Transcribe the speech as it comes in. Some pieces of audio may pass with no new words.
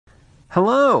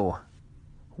Hello.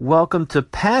 Welcome to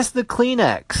Pass the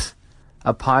Kleenex,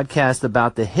 a podcast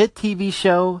about the hit TV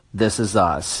show This Is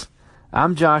Us.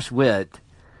 I'm Josh Witt.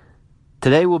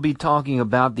 Today we'll be talking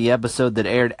about the episode that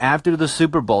aired after the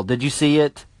Super Bowl. Did you see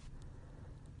it?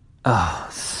 Oh,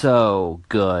 so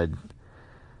good.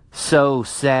 So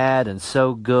sad and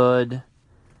so good.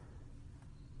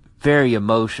 Very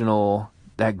emotional.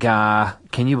 That guy.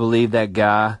 Can you believe that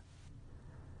guy?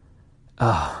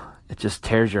 Oh, it just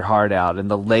tears your heart out. And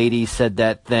the lady said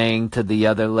that thing to the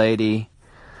other lady.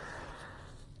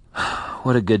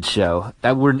 What a good show.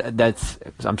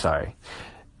 I'm sorry.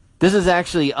 This is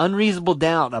actually Unreasonable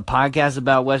Doubt, a podcast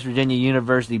about West Virginia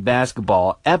University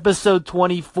basketball. Episode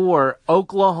 24,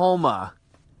 Oklahoma.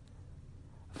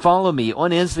 Follow me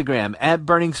on Instagram at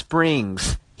Burning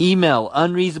Springs. Email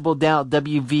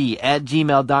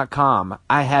unreasonabledoubtwv@gmail.com.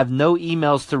 I have no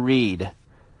emails to read.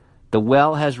 The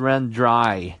well has run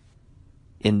dry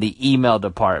in the email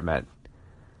department.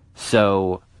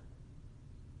 So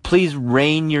please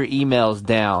rain your emails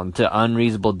down to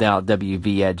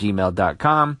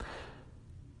unreasonabledoubtwv@gmail.com.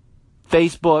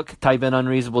 Facebook, type in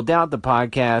Unreasonable Doubt. The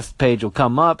podcast page will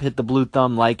come up. Hit the blue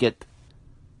thumb, like it.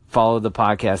 Follow the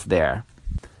podcast there.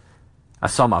 I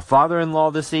saw my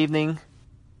father-in-law this evening.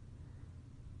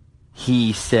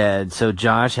 He said, "So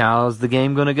Josh, how's the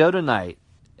game going to go tonight?"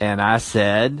 And I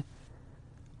said,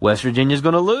 West Virginia's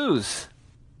going to lose.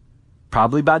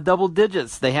 Probably by double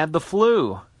digits. They have the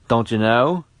flu, don't you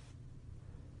know?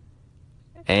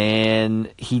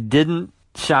 And he didn't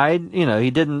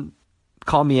he didn't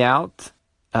call me out.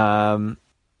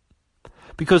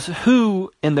 Because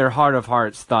who in their heart of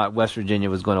hearts thought West Virginia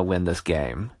was going to win this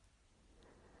game?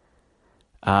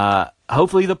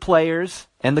 Hopefully the players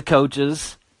and the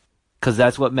coaches, because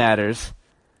that's what matters.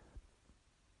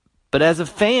 But as a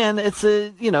fan,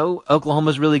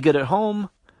 Oklahoma's really good at home.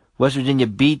 West Virginia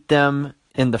beat them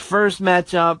in the first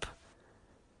matchup.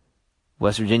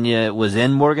 West Virginia was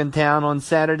in Morgantown on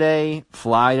Saturday.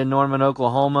 Fly to Norman,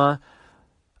 Oklahoma.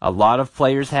 A lot of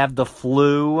players have the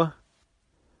flu.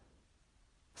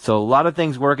 So a lot of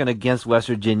things working against West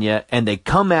Virginia. And they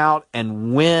come out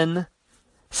and win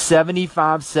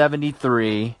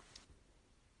 75-73.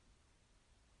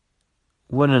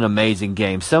 What an amazing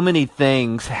game. So many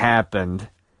things happened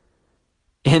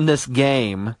in this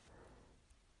game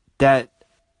that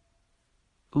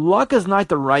luck is not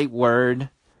the right word,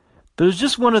 but it was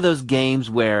just one of those games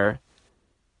where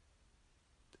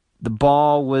the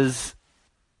ball was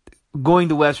going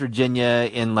to West Virginia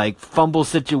in like fumble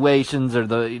situations or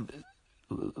the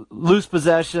loose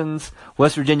possessions.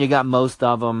 West Virginia got most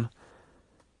of them.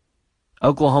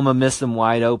 Oklahoma missed some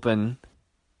wide open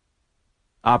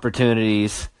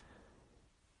opportunities.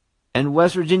 And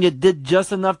West Virginia did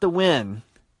just enough to win.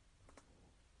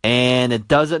 And it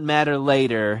doesn't matter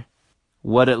later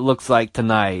what it looks like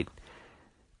tonight.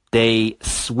 They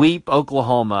sweep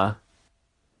Oklahoma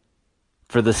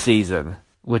for the season,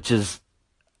 which is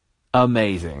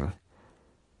amazing.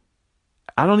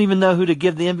 I don't even know who to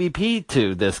give the MVP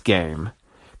to this game.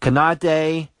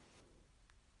 Konate,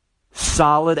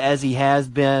 solid as he has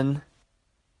been.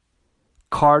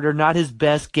 Carter, not his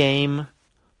best game,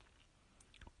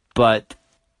 but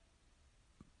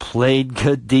played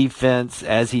good defense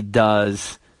as he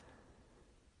does.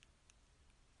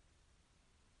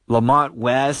 Lamont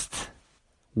West,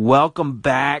 welcome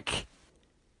back.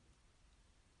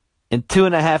 In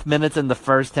 2.5 minutes in the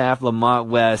first half, Lamont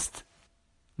West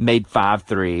made 5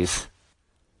 threes.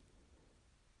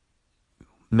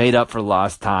 Made up for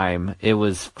lost time. It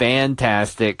was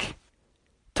fantastic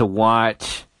to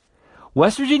watch.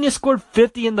 West Virginia scored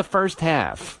 50 in the first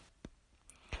half.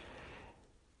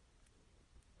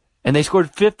 And they scored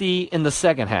 50 in the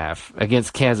second half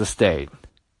against Kansas State.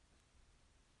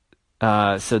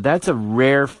 So that's a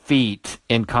rare feat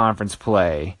in conference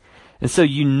play. And so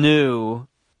you knew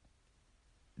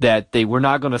that they were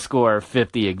not going to score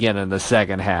 50 again in the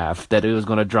second half, that it was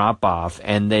going to drop off,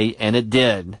 and it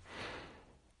did.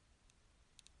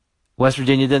 West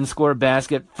Virginia didn't score a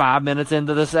basket 5 minutes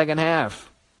into the second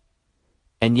half.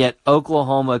 And yet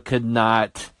Oklahoma could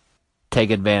not take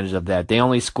advantage of that. They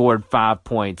only scored 5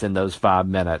 points in those 5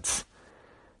 minutes.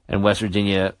 And West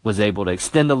Virginia was able to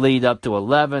extend the lead up to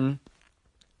 11.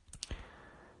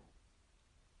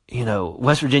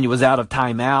 West Virginia was out of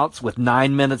timeouts with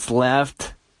 9 minutes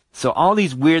left. So all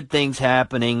these weird things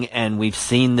happening, and we've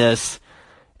seen this,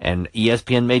 and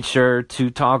ESPN made sure to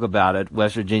talk about it.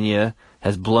 West Virginia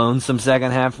has blown some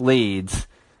second half leads,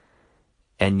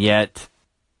 and yet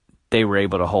they were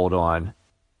able to hold on.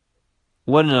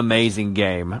 What an amazing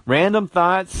game. Random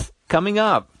thoughts coming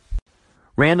up.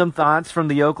 Random thoughts from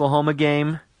the Oklahoma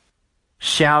game.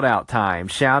 Shout out time.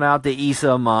 Shout out to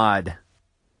Issa Ahmad.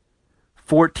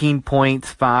 14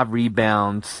 points, 5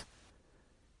 rebounds.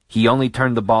 He only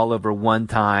turned the ball over one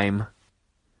time,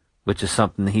 which is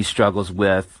something he struggles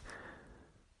with.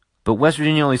 But West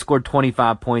Virginia only scored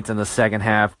 25 points in the second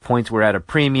half. Points were at a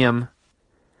premium.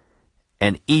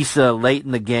 And Issa, late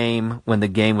in the game, when the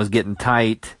game was getting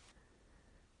tight,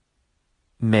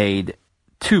 made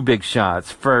 2 big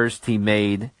shots. First, he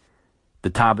made the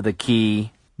top of the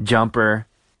key jumper.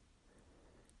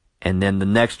 And then the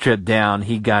next trip down,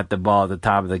 he got the ball at the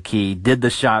top of the key, did the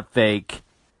shot fake,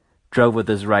 drove with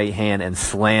his right hand, and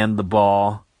slammed the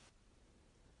ball,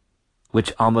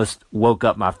 which almost woke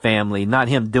up my family. Not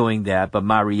him doing that, but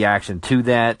my reaction to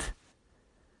that.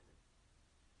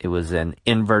 It was an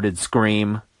inverted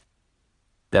scream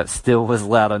that still was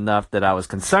loud enough that I was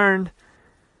concerned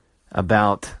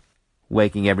about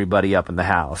waking everybody up in the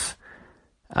house.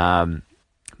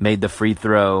 Made the free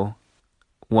throw,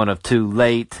 1 of 2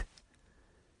 late.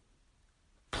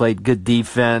 Played good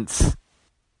defense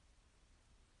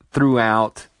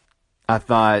throughout. I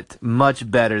thought much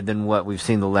better than what we've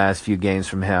seen the last few games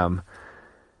from him.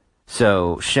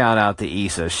 So shout out to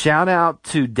Issa. Shout out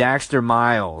to Daxter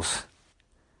Miles.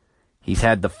 He's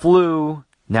had the flu.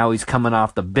 Now he's coming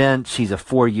off the bench. He's a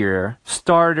 4-year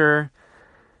starter.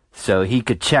 So he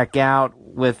could check out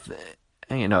with,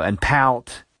 and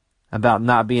pout about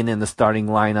not being in the starting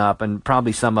lineup. And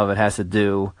probably some of it has to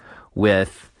do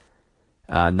with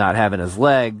not having his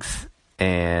legs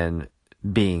and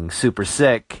being super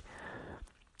sick.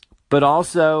 But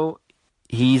also,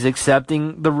 he's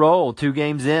accepting the role 2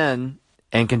 games in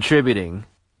and contributing.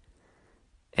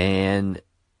 And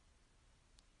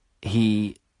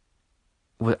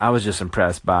I was just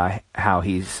impressed by how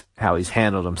he's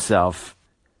handled himself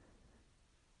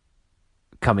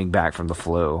coming back from the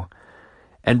flu.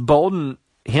 And Bolden,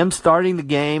 him starting the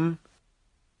game,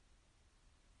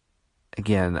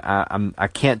 again, I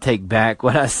can't take back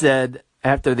what I said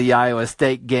after the Iowa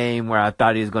State game where I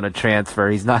thought he was going to transfer.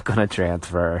 He's not going to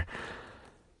transfer.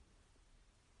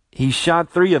 He shot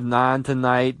 3 of 9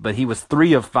 tonight, but he was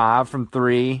 3 of 5 from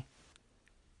 3.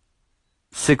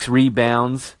 6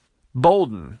 rebounds.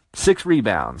 Bolden, 6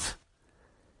 rebounds.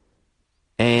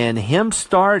 And him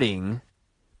starting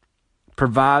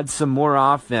provides some more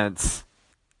offense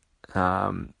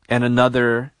and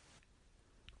another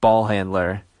ball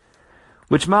handler,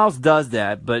 which Miles does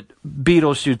that, but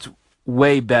Beetle shoots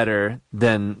way better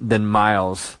than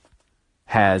Miles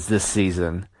has this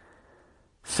season.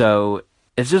 So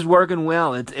it's just working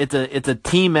well. It's a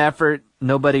team effort.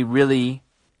 Nobody really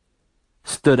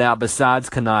stood out besides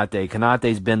Konate.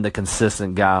 Konate's been the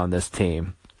consistent guy on this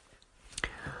team.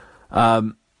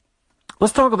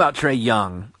 Let's talk about Trae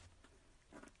Young,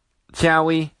 shall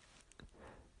we?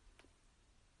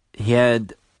 He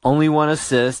had only 1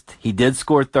 assist. He did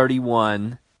score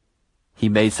 31. He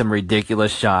made some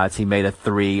ridiculous shots. He made a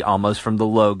 3 almost from the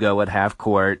logo at half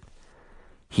court.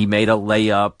 He made a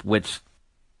layup, which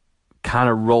kind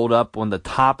of rolled up on the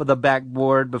top of the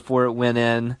backboard before it went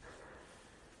in.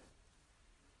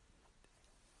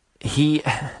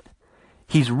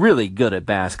 He's really good at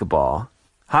basketball.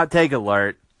 Hot take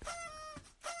alert.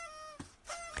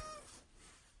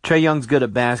 Trae Young's good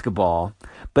at basketball.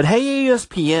 But hey,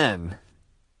 ESPN,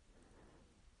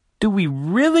 do we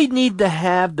really need to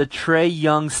have the Trae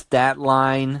Young stat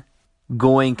line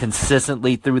going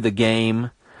consistently through the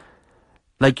game?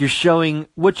 Like you're showing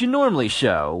what you normally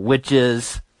show, which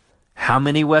is how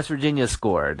many West Virginia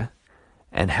scored,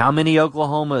 and how many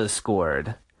Oklahoma has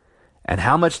scored, and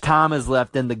how much time is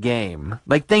left in the game.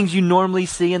 Like things you normally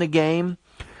see in a game.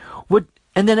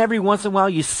 And then every once in a while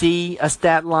you see a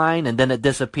stat line and then it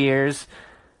disappears.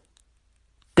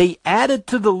 They added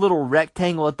to the little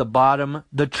rectangle at the bottom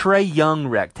the Trae Young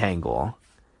rectangle,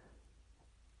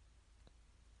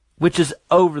 which is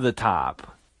over the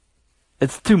top.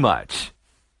 It's too much.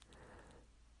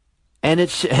 And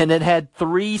it had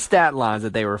 3 stat lines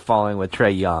that they were following with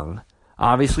Trae Young.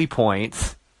 Obviously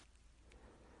points,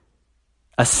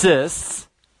 assists,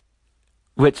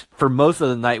 which for most of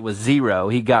the night was 0.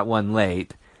 He got 1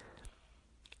 late.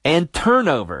 And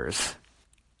turnovers.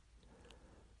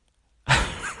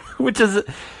 Which is,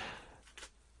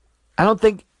 I don't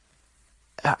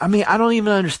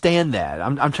even understand that.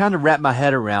 I'm trying to wrap my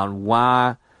head around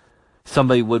why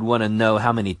somebody would want to know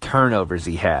how many turnovers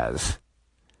he has.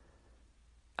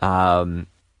 It's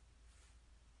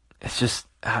just,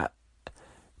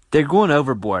 they're going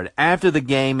overboard. After the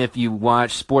game, if you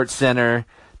watch SportsCenter,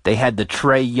 they had the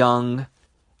Trae Young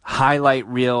highlight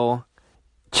reel.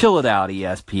 Chill it out,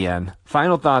 ESPN.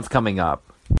 Final thoughts coming up.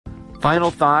 Final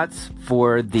thoughts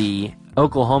for the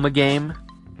Oklahoma game.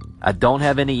 I don't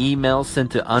have any emails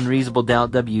sent to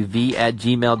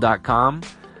unreasonabledoubtwv@gmail.com.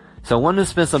 So I wanted to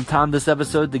spend some time this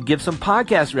episode to give some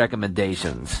podcast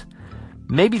recommendations.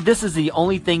 Maybe this is the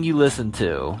only thing you listen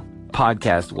to,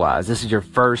 podcast-wise. This is your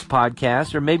first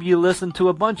podcast, or maybe you listen to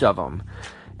a bunch of them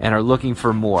and are looking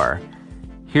for more.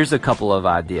 Here's a couple of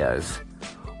ideas.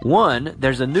 One,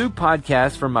 there's a new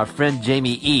podcast from my friend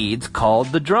Jamie Eads called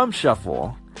The Drum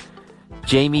Shuffle.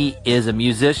 Jamie is a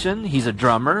musician. He's a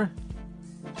drummer.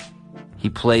 He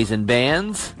plays in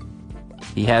bands.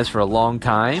 He has for a long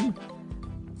time.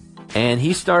 And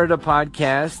he started a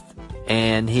podcast,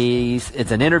 and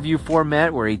it's an interview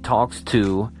format where he talks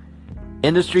to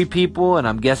industry people, and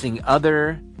I'm guessing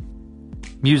other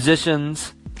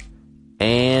musicians,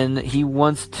 and he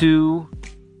wants to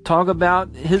talk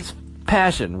about his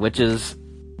passion, which is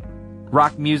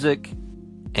rock music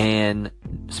and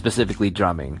specifically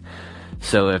drumming.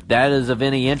 So if that is of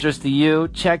any interest to you,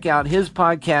 check out his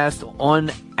podcast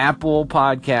on Apple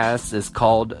Podcasts. It's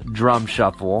called Drum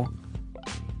Shuffle.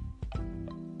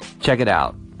 Check it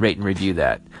out. Rate and review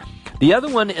that. The other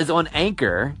one is on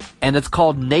Anchor, and it's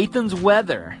called Nathan's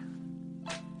Weather.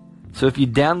 So if you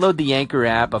download the Anchor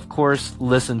app, of course,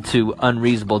 listen to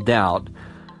Unreasonable Doubt,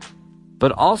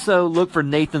 but also look for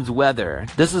Nathan's Weather.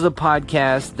 This is a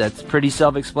podcast that's pretty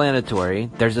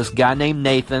self-explanatory. There's this guy named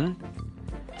Nathan.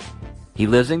 He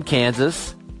lives in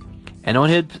Kansas, and on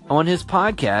his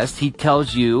podcast, he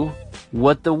tells you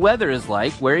what the weather is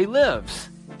like where he lives.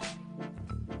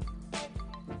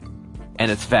 And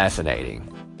it's fascinating.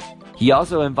 He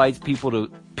also invites people to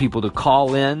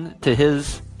call in to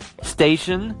his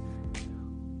station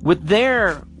with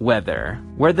their weather,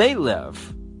 where they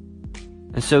live.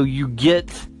 And so you get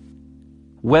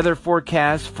weather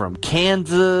forecasts from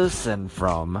Kansas and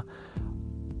from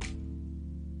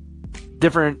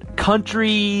different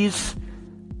countries,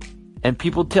 and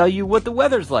people tell you what the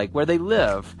weather's like where they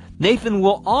live. Nathan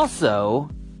will also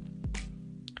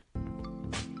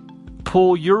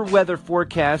pull your weather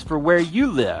forecast for where you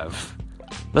live.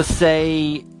 Let's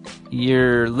say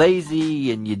you're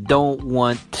lazy and you don't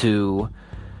want to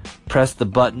press the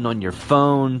button on your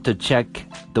phone to check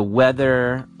the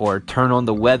weather or turn on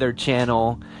the weather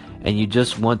channel, and you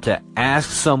just want to ask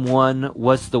someone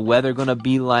what's the weather going to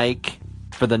be like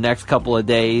for the next couple of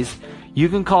days. You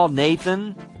can call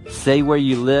Nathan, say where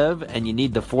you live and you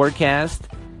need the forecast,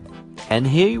 and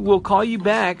he will call you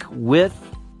back with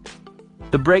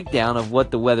the breakdown of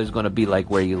what the weather's going to be like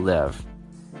where you live.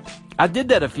 I did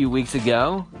that a few weeks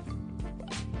ago,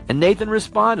 and Nathan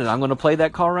responded. I'm going to play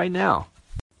that call right now.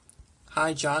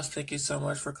 Hi, Josh. Thank you so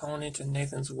much for calling into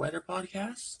Nathan's Weather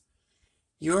Podcast.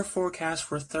 Your forecast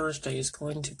for Thursday is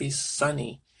going to be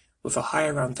sunny with a high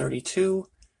around 32.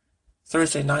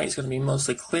 Thursday night is going to be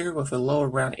mostly clear with a low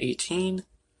around 18.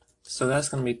 So that's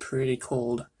going to be pretty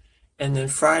cold. And then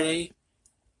Friday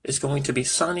is going to be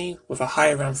sunny with a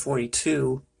high around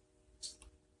 42.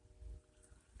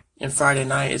 And Friday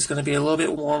night is going to be a little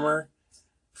bit warmer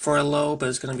for a low, but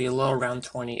it's going to be a low around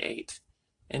 28.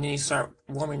 And then you start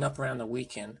warming up around the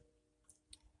weekend.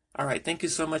 All right, thank you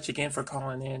so much again for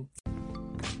calling in.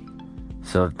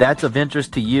 So if that's of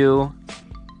interest to you,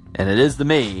 and it is to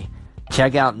me,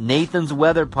 check out Nathan's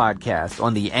Weather Podcast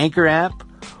on the Anchor app,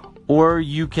 or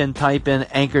you can type in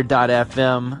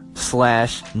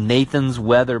anchor.fm/Nathan's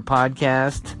Weather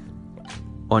Podcast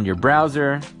on your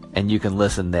browser, and you can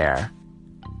listen there.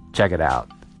 Check it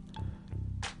out.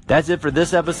 That's it for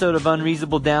this episode of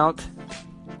Unreasonable Doubt.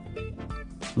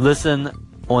 Listen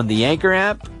on the Anchor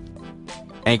app,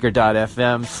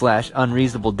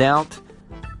 anchor.fm/Unreasonable Doubt.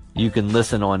 You can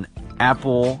listen on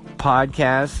Apple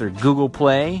Podcasts or Google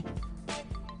Play.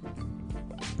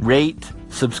 Rate,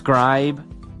 subscribe,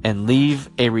 and leave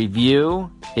a review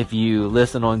if you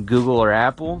listen on Google or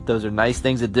Apple. Those are nice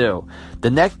things to do.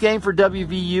 The next game for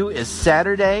WVU is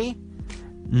Saturday,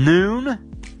 noon,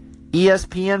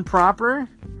 ESPN proper,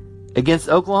 against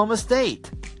Oklahoma State.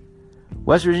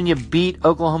 West Virginia beat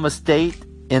Oklahoma State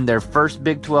in their first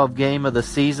Big 12 game of the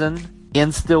season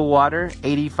in Stillwater,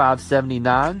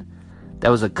 85-79. That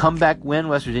was a comeback win.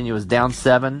 West Virginia was down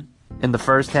 7 in the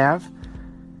first half.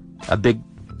 A big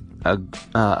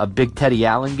Teddy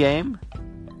Allen game.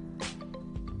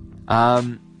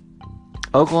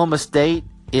 Oklahoma State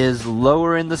is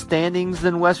lower in the standings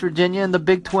than West Virginia in the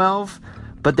Big 12,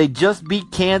 but they just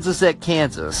beat Kansas at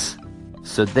Kansas.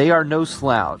 So they are no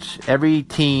slouch. Every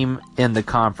team in the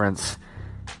conference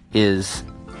is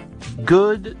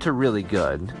good to really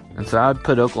good. And so I would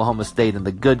put Oklahoma State in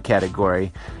the good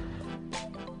category.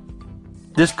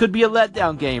 This could be a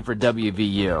letdown game for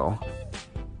WVU.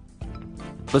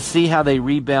 Let's see how they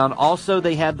rebound. Also,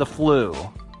 they had the flu,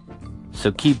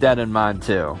 so keep that in mind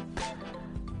too.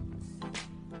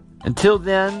 Until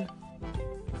then,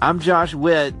 I'm Josh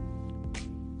Witt.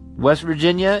 West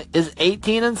Virginia is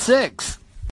 18-6.